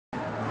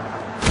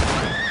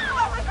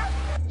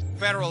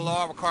Federal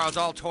law requires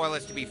all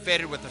toilets to be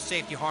fitted with a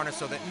safety harness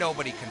so that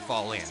nobody can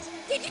fall in.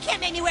 Dude, you can't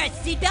make me wear a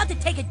seatbelt to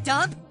take a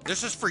dump!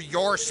 This is for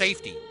your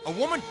safety. A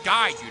woman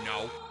died, you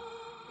know.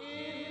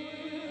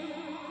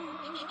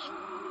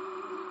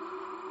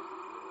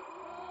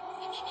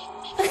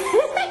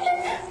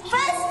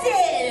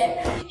 Busted!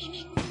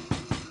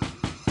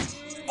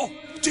 Oh,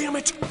 damn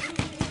it!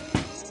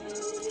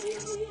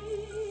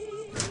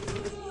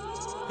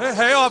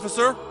 Hey,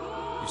 officer.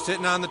 You're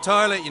sitting on the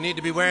toilet. You need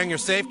to be wearing your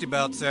safety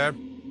belt, sir.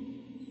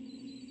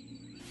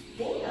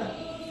 Damn,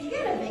 you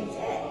got a big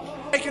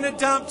dick. Taking a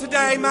dump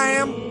today,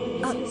 ma'am?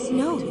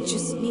 No,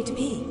 just need to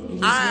pee.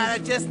 I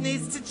just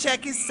needs to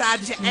check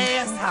inside your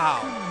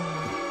asshole.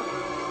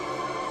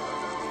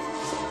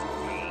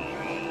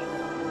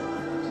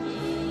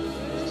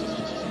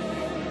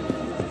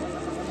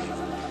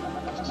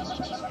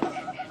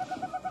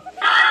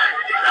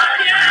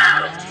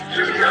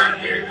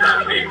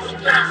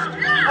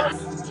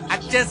 I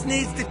just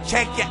needs to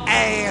check your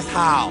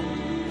asshole.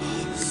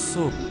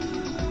 So...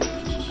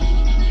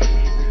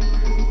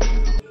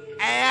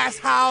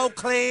 Asshole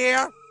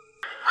clear?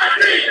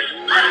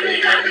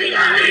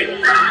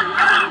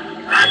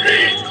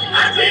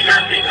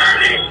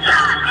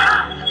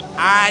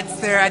 Alright,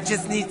 sir, I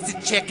just need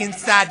to check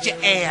inside your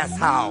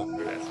asshole.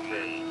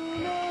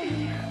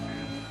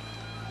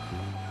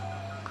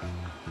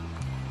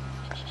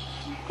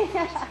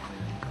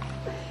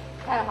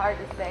 Kind of hard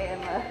to say in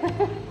the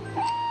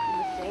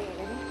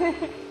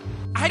shade.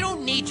 I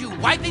don't need you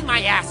wiping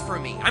my ass for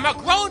me. I'm a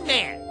grown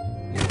man.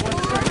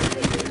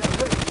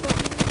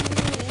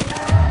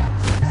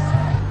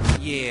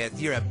 Yes,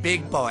 you're a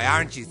big boy,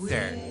 aren't you,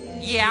 sir?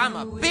 Yeah, I'm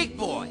a big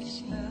boy.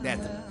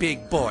 That's a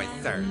big boy,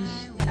 sir.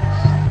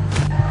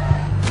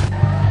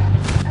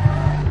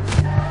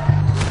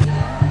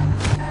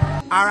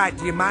 Alright,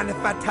 do you mind if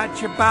I touch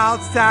your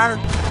balls, sir?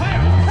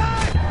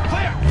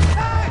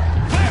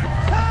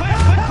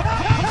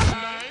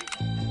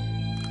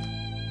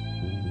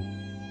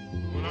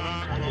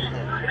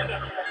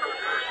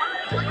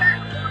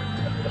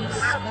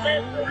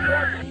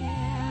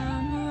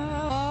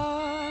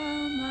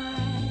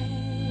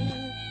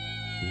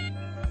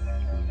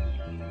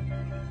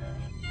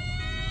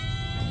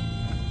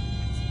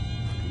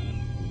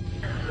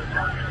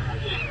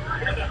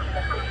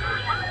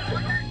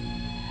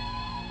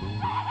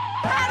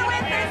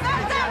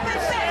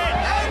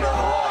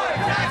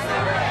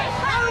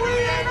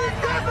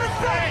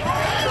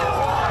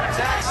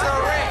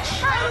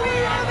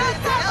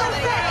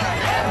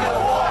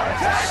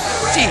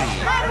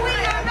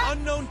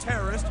 Unknown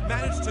terrorist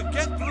managed to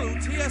get through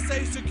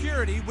TSA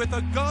security with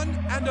a gun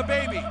and a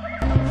baby.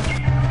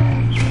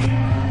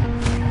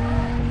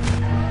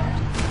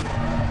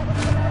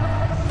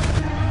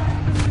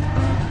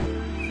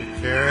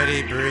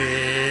 Security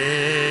breach.